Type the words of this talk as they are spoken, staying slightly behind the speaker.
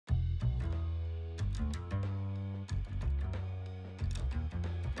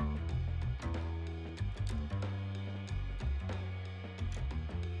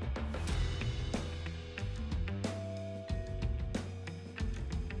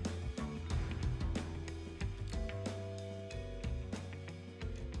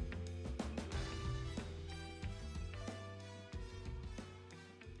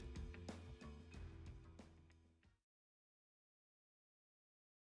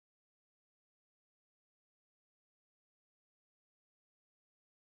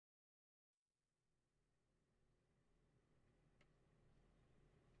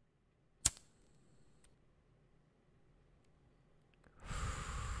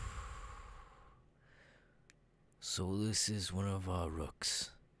So this is one of our rooks.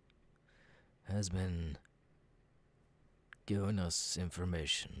 Has been giving us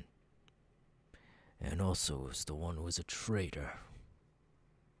information. And also is the one who is a traitor.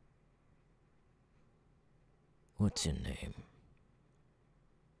 What's your name?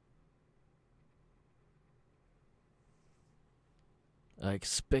 I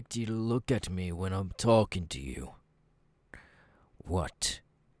expect you to look at me when I'm talking to you. What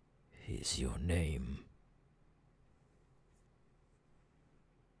is your name?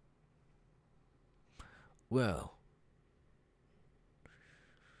 Well,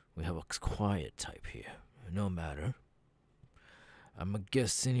 we have a quiet type here. No matter. I'm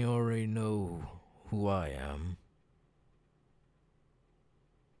guessing you already know who I am.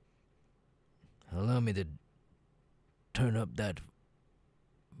 Allow me to turn up that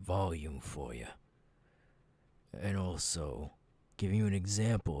volume for you. And also give you an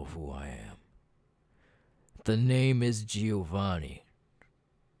example of who I am. The name is Giovanni,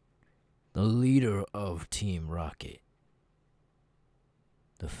 the leader of Team Rocket,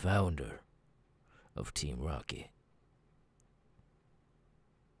 the founder of Team Rocket.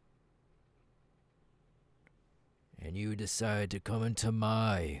 And you decide to come into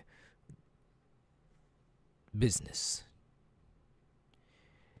my business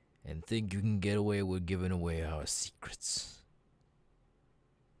and think you can get away with giving away our secrets.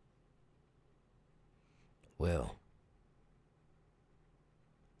 Well,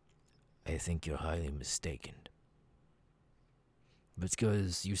 I think you're highly mistaken.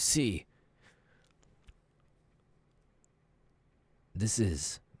 Because, you see, this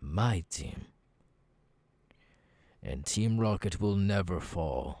is my team. And Team Rocket will never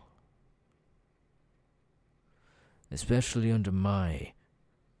fall. Especially under my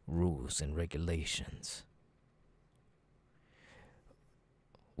rules and regulations.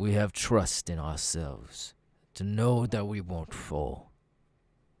 We have trust in ourselves to know that we won't fall.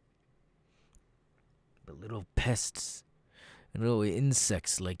 But little pests and little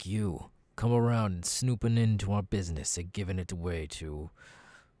insects like you come around and snooping into our business and giving it away to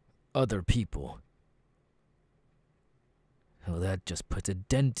other people. Well, that just puts a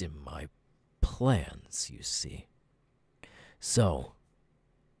dent in my plans, you see. So,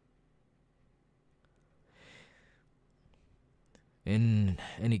 in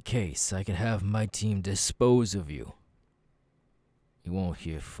any case, I can have my team dispose of you. You won't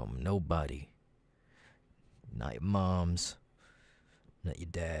hear from nobody. Not your moms, not your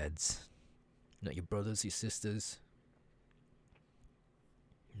dads, not your brothers, your sisters,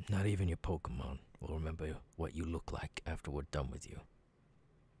 not even your Pokemon will remember what you look like after we're done with you.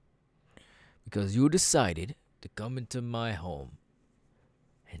 Because you decided to come into my home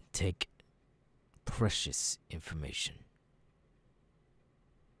and take precious information.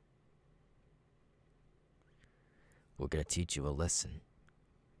 We're gonna teach you a lesson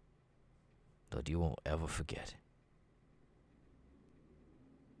that you won't ever forget.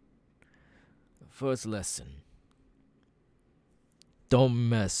 First lesson: don't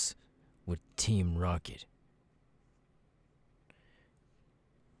mess with Team Rocket.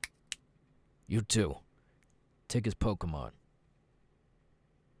 You too. Take his Pokemon.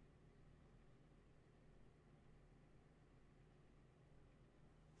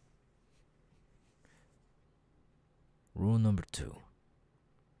 Rule number 2.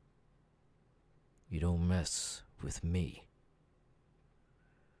 You don't mess with me.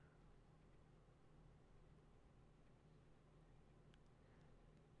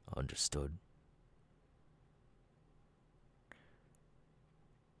 Understood?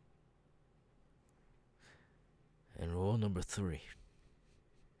 And rule number 3.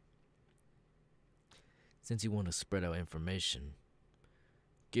 Since you want to spread out information,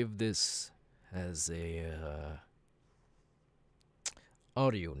 give this as a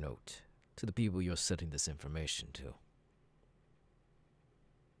audio note to the people you're sending this information to.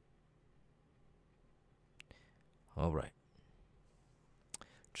 Alright.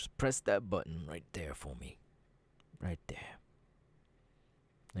 Just press that button right there for me. Right there.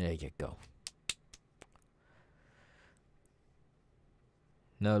 There you go.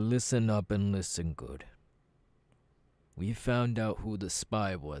 Now listen up and listen good. We found out who the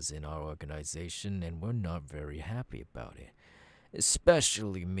spy was in our organization, and we're not very happy about it.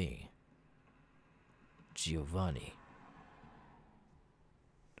 Especially me. Giovanni.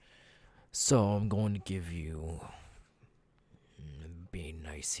 So I'm going to give you, being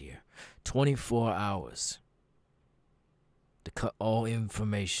nice here, 24 hours to cut all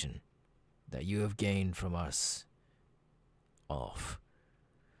information that you have gained from us off.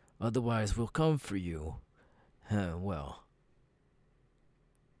 Otherwise, we'll come for you. Well,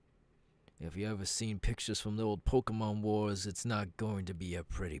 If you ever seen pictures from the old Pokemon Wars, it's not going to be a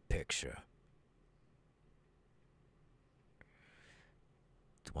pretty picture.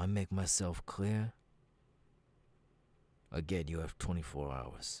 Do I make myself clear? Again, you have 24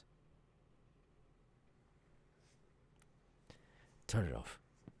 hours. Turn it off.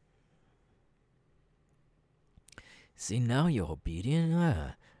 See, now you're obedient.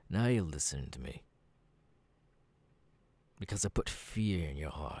 Now you're listening to me. Because I put fear in your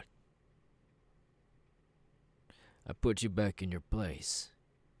heart. I put you back in your place.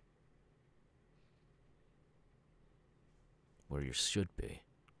 Where you should be.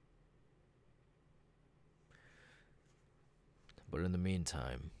 But in the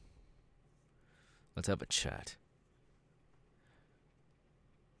meantime, let's have a chat.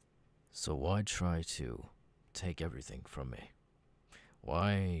 So why try to take everything from me?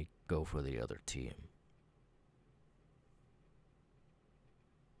 Why go for the other team?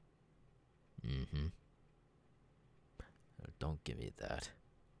 Don't give me that.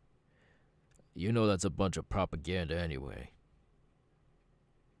 You know that's a bunch of propaganda anyway.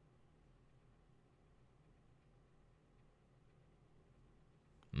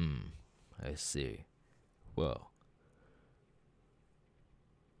 I see. Well,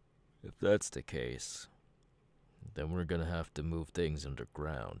 if that's the case, then we're gonna have to move things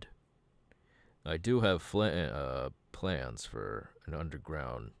underground. I do have plans for an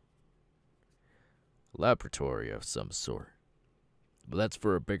underground laboratory of some sort. But that's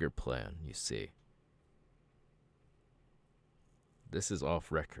for a bigger plan, you see. This is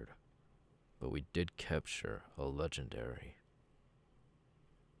off record, but we did capture a legendary.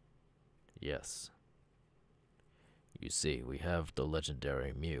 Yes. You see, we have the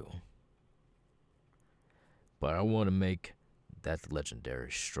legendary Mew. But I want to make that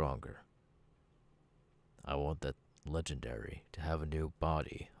legendary stronger. I want that legendary to have a new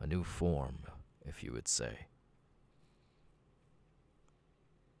body, a new form, if you would say.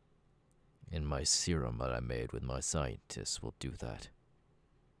 And my serum that I made with my scientists will do that.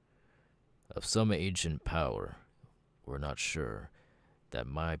 Of some ancient power, we're not sure, that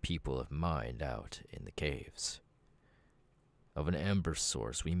my people have mined out in the caves. Of an amber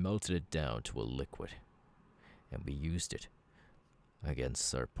source, we melted it down to a liquid, and we used it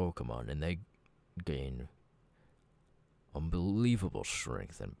against our Pokemon, and they gain unbelievable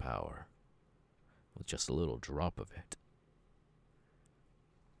strength and power with just a little drop of it.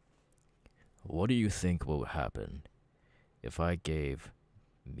 What do you think will happen if I gave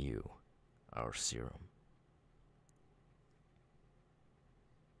Mew our serum?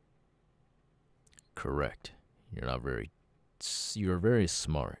 Correct. You're very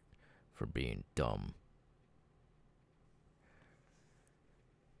smart for being dumb.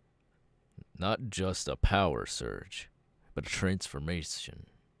 Not just a power surge, but a transformation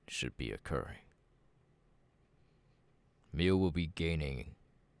should be occurring. Mew will be gaining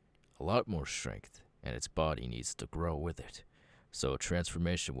a lot more strength, and its body needs to grow with it, so a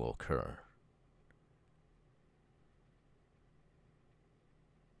transformation will occur.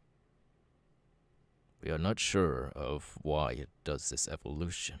 We are not sure of why it does this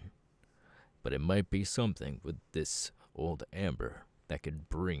evolution, but it might be something with this old amber that could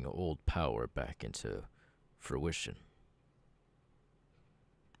bring old power back into fruition.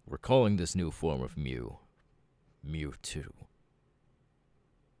 We're calling this new form of Mew, Mewtwo.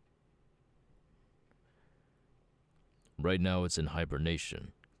 Right now it's in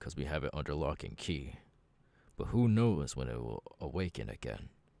hibernation, because we have it under lock and key. But who knows when it will awaken again?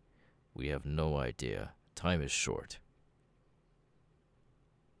 We have no idea. Time is short.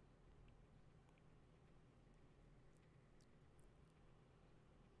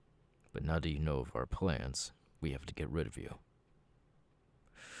 But now that you know of our plans, we have to get rid of you.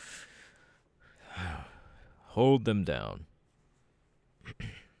 Hold them down.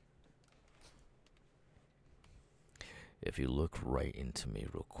 If you look right into me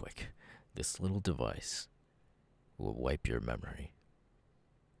real quick, this little device will wipe your memory.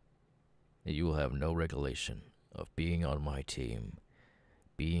 You will have no regulation of being on my team,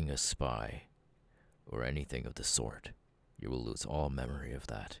 being a spy, or anything of the sort. You will lose all memory of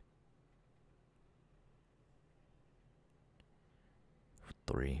that.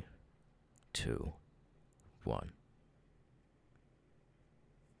 3, 2, 1.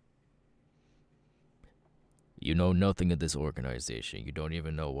 You know nothing of this organization. You don't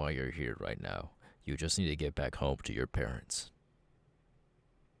even know why you're here right now. You just need to get back home to your parents.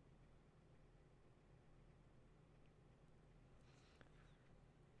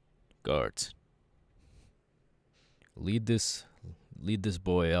 Guards, lead this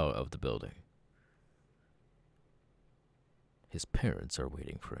boy out of the building. His parents are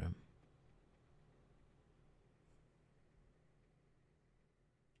waiting for him.